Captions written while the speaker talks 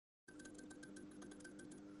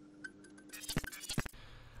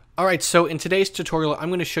Alright, so in today's tutorial, I'm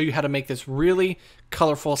going to show you how to make this really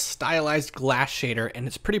colorful, stylized glass shader, and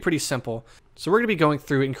it's pretty simple. So we're going to be going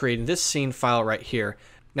through and creating this scene file right here.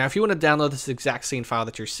 Now, if you want to download this exact scene file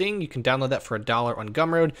that you're seeing, you can download that for $1 on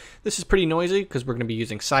Gumroad. This is pretty noisy because we're going to be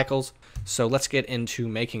using cycles, so let's get into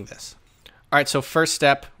making this. Alright, so first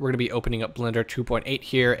step, we're going to be opening up Blender 2.8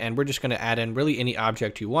 here, and we're just going to add in really any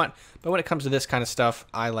object you want. But when it comes to this kind of stuff,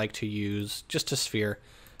 I like to use just a sphere,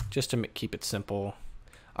 just to keep it simple.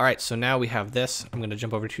 Alright, so now we have this. I'm going to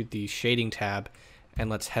jump over to the shading tab, and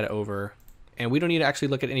let's head over. And we don't need to actually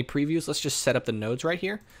look at any previews. Let's just set up the nodes right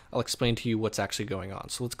here. I'll explain to you what's actually going on.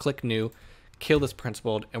 So let's click New, kill this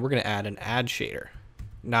principled, and we're going to add an add shader.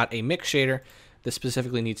 Not a mix shader. This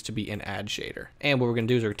specifically needs to be an add shader. And what we're going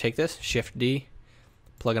to do is we're going to take this, Shift D,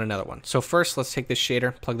 plug in another one. So first, let's take this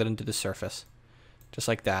shader, plug that into the surface, just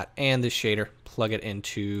like that. And this shader, plug it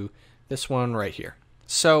into this one right here.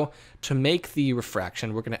 So to make the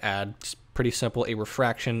refraction, we're going to add, pretty simple, a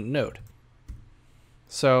refraction node.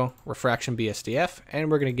 So refraction BSDF,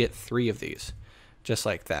 and we're going to get 3 of these, just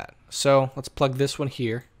like that. So let's plug this one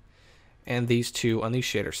here and these 2 on these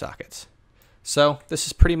shader sockets. So this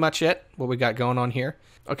is pretty much it, what we got going on here.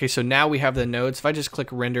 Okay, so now we have the nodes. If I just click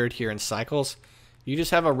rendered here in cycles, you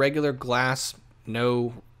just have a regular glass,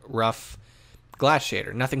 no rough glass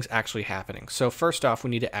shader. Nothing's actually happening. So first off, we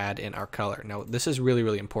need to add in our color. Now this is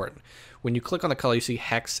really important. When you click on the color, you see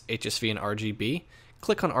hex, HSV, and RGB.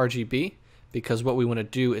 Click on RGB because what we want to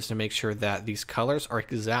do is to make sure that these colors are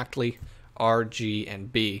exactly R, G,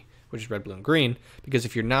 and B, which is red, blue, and green. Because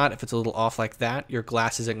if you're not, if it's a little off like that, your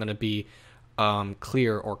glass isn't going to be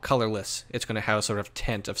clear or colorless. It's going to have a sort of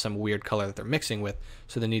tint of some weird color that they're mixing with.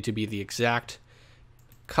 So they need to be the exact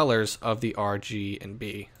colors of the R, G, and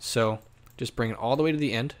B. So just bring it all the way to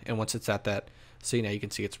the end, and once it's at that, see, now you can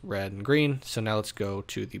see it's red and green. So now let's go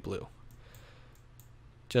to the blue,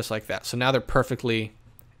 just like that. So now they're perfectly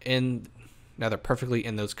in. Now they're perfectly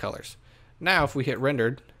in those colors. Now, if we hit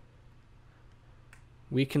rendered,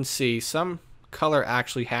 we can see some color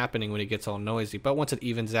actually happening when it gets all noisy. But once it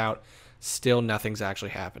evens out, still nothing's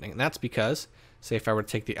actually happening. And that's because, say, if I were to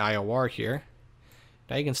take the IOR here,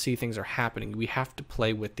 now you can see things are happening. We have to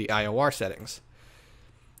play with the IOR settings.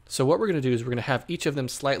 So what we're going to do is we're going to have each of them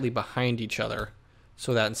slightly behind each other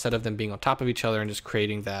so that instead of them being on top of each other and just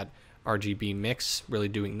creating that RGB mix, really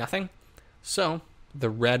doing nothing. So the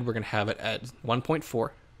red, we're going to have it at 1.4.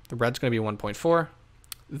 The red's going to be 1.4.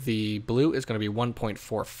 The blue is going to be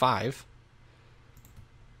 1.45.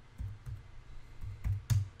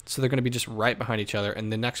 So they're going to be just right behind each other.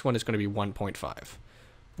 And the next one is going to be 1.5.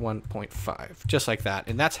 1.5, just like that.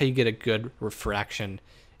 And that's how you get a good refraction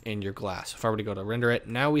in your glass. If I were to go to render it,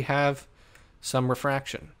 now we have some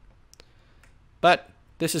refraction. But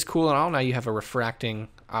this is cool and all. Now you have a refracting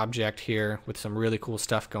object here with some really cool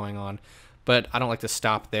stuff going on. But I don't like to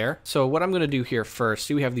stop there. So what I'm going to do here first,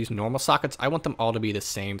 see we have these normal sockets. I want them all to be the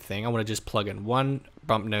same thing. I want to just plug in one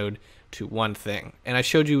bump node to one thing. And I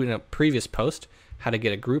showed you in a previous post how to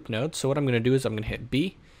get a group node. So what I'm going to do is I'm going to hit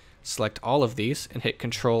B, select all of these, and hit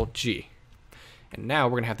Control G. And now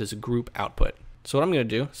we're going to have this group output. So what I'm going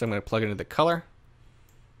to do is I'm going to plug into the color,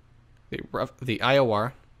 the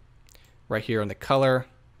IOR, right here on the color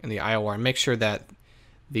and the IOR. Make sure that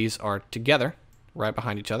these are together, right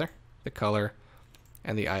behind each other, the color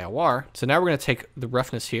and the IOR. So now we're going to take the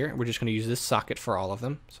roughness here. We're just going to use this socket for all of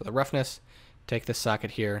them. So the roughness, take this socket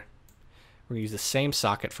here. We're going to use the same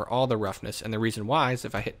socket for all the roughness. And the reason why is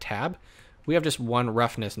if I hit tab, we have just one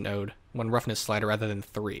roughness node, one roughness slider rather than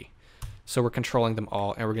 3. So we're controlling them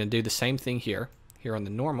all, and we're going to do the same thing here. Here on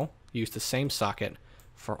the normal, use the same socket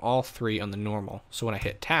for all 3 on the normal. So when I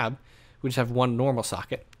hit tab, we just have one normal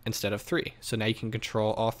socket instead of 3. So now you can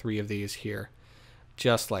control all 3 of these here,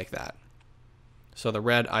 just like that. So the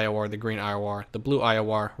red IOR, the green IOR, the blue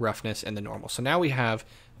IOR, roughness, and the normal. So now we have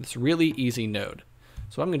this really easy node.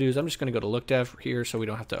 So what I'm going to do is I'm just going to go to look dev here so we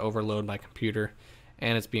don't have to overload my computer.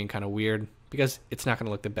 And it's being kind of weird because it's not going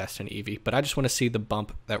to look the best in Eevee. But I just want to see the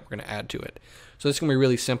bump that we're going to add to it. So it's going to be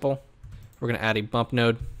really simple. We're going to add a bump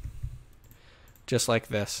node just like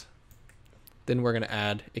this. Then we're going to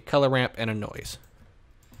add a color ramp and a noise.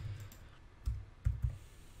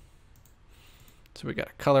 So we got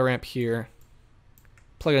a color ramp here,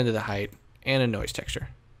 plug it into the height, and a noise texture.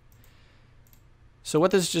 So what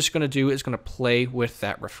this is just going to do is going to play with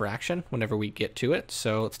that refraction whenever we get to it.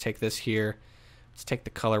 So let's take this here. Let's take the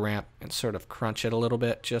color ramp and sort of crunch it a little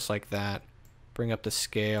bit, just like that. Bring up the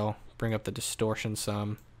scale, bring up the distortion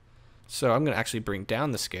some. So I'm going to actually bring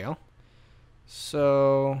down the scale.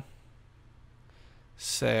 So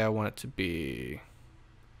say I want it to be,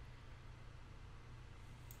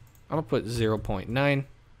 I'm going to put 0.9.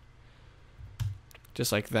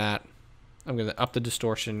 just like that. I'm going to up the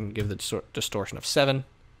distortion, give the distortion of 7,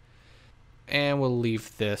 and we'll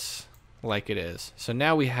leave this like it is. So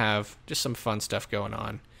now we have just some fun stuff going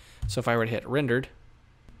on. So if I were to hit rendered,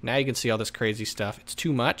 now you can see all this crazy stuff. It's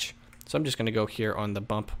too much, so I'm just going to go here on the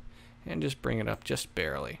bump and just bring it up just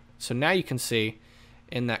barely. So now you can see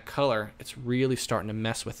in that color, it's really starting to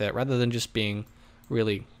mess with it. Rather than just being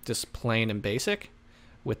really just plain and basic,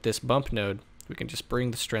 with this bump node, we can just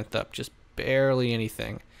bring the strength up just barely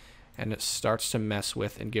anything, and it starts to mess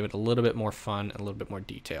with and give it a little bit more fun and a little bit more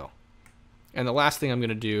detail. And the last thing I'm going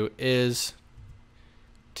to do is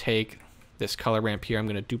take this color ramp here. I'm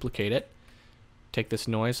going to duplicate it, take this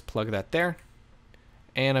noise, plug that there,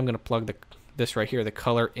 and I'm going to plug this right here, the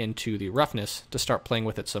color, into the roughness to start playing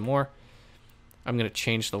with it some more. I'm going to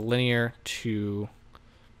change the linear to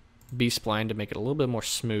B-spline to make it a little bit more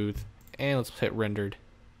smooth, and let's hit rendered.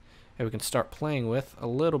 And we can start playing with a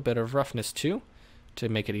little bit of roughness too to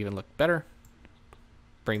make it even look better.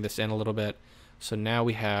 Bring this in a little bit. So now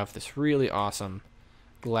we have this really awesome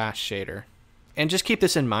glass shader. And just keep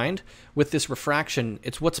this in mind, with this refraction,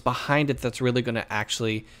 it's what's behind it that's really going to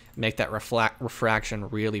actually make that refraction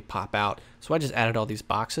really pop out. So I just added all these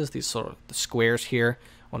boxes, these sort of the squares here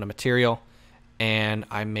on a material, and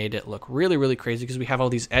I made it look really, really crazy because we have all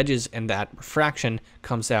these edges and that refraction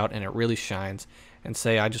comes out and it really shines. And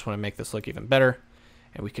say I just want to make this look even better,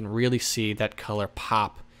 and we can really see that color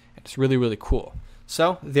pop, and it's really, really cool.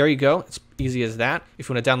 So there you go. It's easy as that. If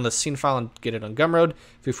you want to download the scene file and get it on Gumroad,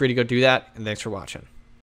 feel free to go do that, and thanks for watching.